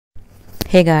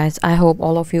Hey guys, I hope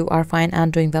all of you are fine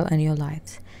and doing well in your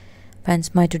lives.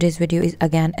 Friends, my today's video is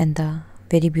again in the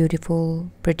very beautiful,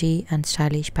 pretty and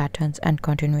stylish patterns and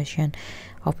continuation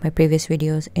of my previous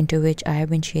videos, into which I have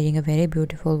been sharing a very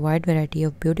beautiful wide variety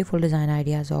of beautiful design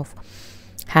ideas of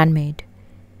handmade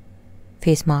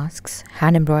face masks,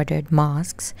 hand embroidered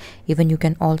masks. Even you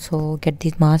can also get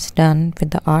these masks done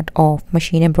with the art of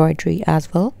machine embroidery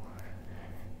as well.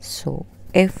 So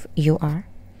if you are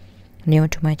new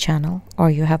to my channel, or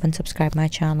you haven't subscribed my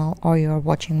channel, or you're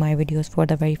watching my videos for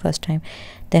the very first time,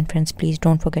 then friends, please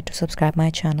don't forget to subscribe my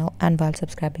channel, and while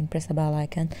subscribing press the bell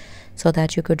icon so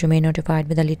that you could remain notified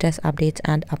with the latest updates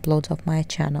and uploads of my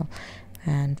channel.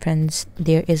 And friends,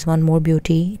 there is one more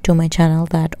beauty to my channel,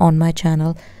 that on my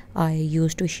channel I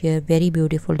used to share very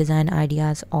beautiful design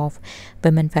ideas of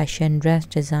women fashion, dress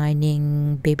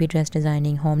designing, baby dress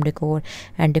designing, home decor,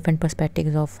 and different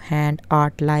perspectives of hand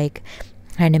art like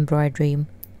hand embroidery,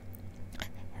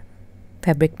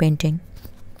 fabric painting,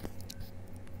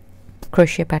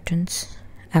 crochet patterns,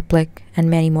 applique, and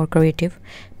many more creative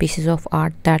pieces of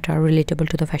art that are relatable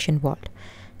to the fashion world.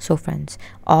 So friends,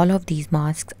 all of these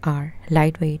masks are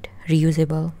lightweight,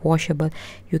 reusable, washable.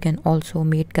 You can also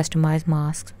make customized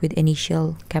masks with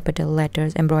initial capital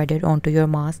letters embroidered onto your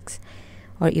masks,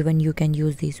 or even you can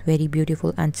use these very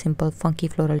beautiful and simple funky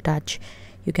floral touch.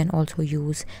 You can also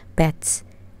use pets,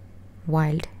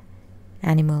 wild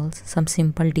animals, some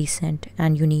simple, decent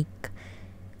and unique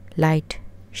light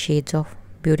shades of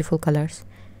beautiful colors.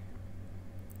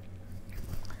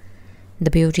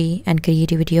 The beauty and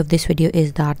creativity of this video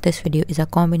is that this video is a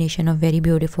combination of very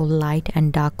beautiful light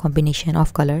and dark combination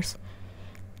of colors.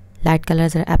 Light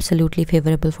colors are absolutely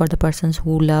favorable for the persons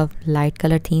who love light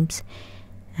color themes,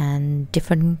 and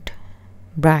different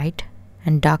bright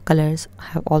and dark colors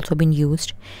have also been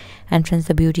used. And friends,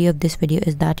 the beauty of this video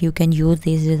is that you can use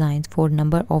these designs for a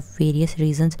number of various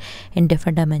reasons in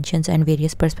different dimensions and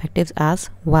various perspectives as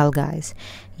well, guys.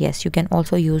 Yes, you can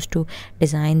also use to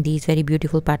design these very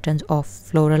beautiful patterns of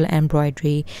floral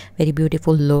embroidery, very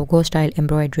beautiful logo style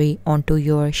embroidery onto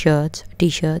your shirts,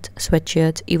 t-shirts,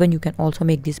 sweatshirts. Even you can also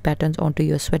make these patterns onto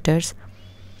your sweaters,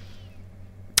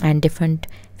 and different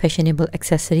fashionable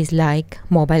accessories like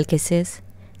mobile cases,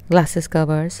 glasses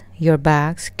covers, your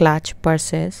bags, clutch,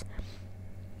 purses,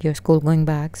 your school going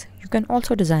bags. You can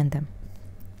also design them.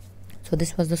 So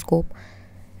this was the scope,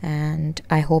 and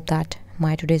I hope that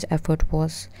my today's effort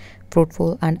was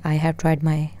fruitful, and I have tried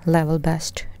my level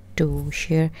best to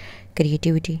share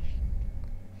creativity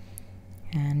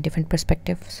and different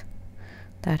perspectives,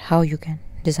 that how you can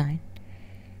design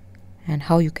and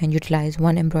how you can utilize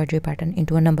one embroidery pattern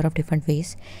into a number of different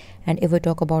ways. And if we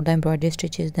talk about the embroidery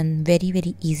stitches, then very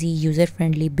easy, user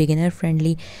friendly, beginner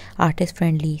friendly, artist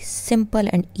friendly, simple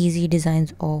and easy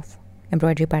designs of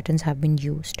embroidery patterns have been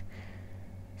used.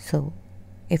 So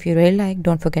if you really like,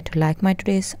 don't forget to like my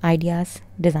today's ideas,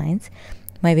 designs,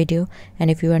 my video.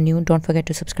 And if you are new, don't forget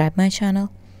to subscribe my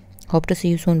channel. Hope to see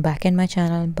you soon back in my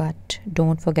channel, but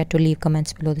don't forget to leave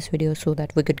comments below this video so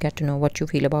that we could get to know what you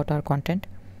feel about our content.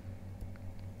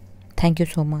 Thank you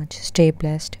so much. Stay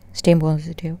blessed, stay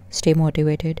positive, stay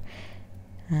motivated,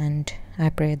 and I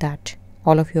pray that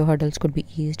all of your hurdles could be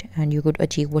eased and you could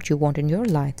achieve what you want in your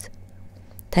lives.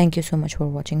 Thank you so much for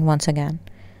watching. Once again,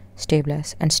 stay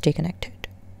blessed and stay connected.